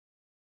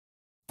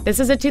This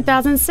is a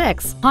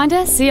 2006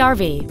 Honda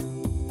CR-V.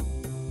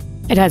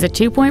 It has a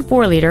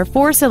 2.4-liter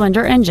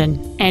four-cylinder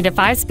engine and a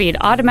 5-speed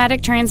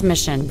automatic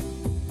transmission.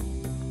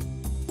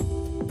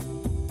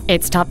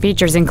 Its top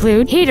features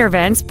include heater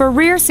vents for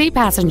rear seat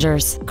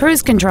passengers,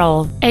 cruise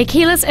control, a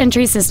keyless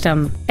entry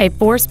system, a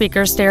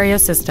 4-speaker stereo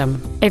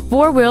system, a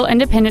 4-wheel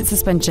independent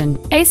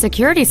suspension, a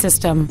security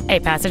system,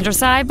 a passenger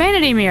side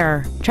vanity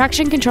mirror,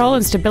 traction control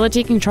and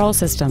stability control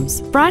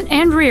systems, front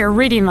and rear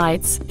reading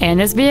lights, and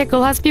this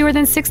vehicle has fewer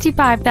than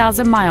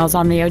 65,000 miles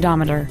on the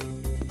odometer.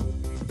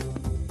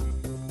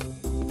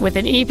 With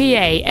an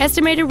EPA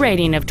estimated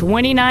rating of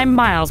 29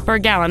 miles per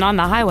gallon on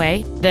the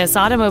highway, this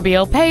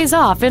automobile pays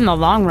off in the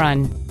long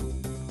run.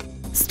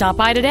 Stop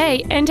by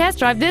today and test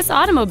drive this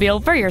automobile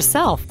for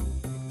yourself.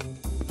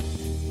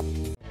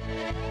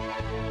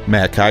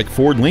 Matt Haik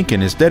Ford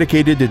Lincoln is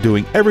dedicated to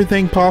doing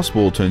everything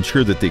possible to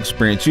ensure that the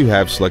experience you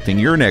have selecting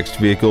your next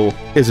vehicle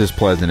is as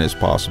pleasant as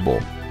possible.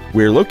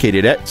 We're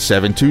located at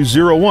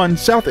 7201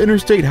 South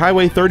Interstate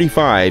Highway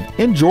 35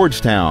 in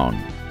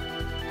Georgetown.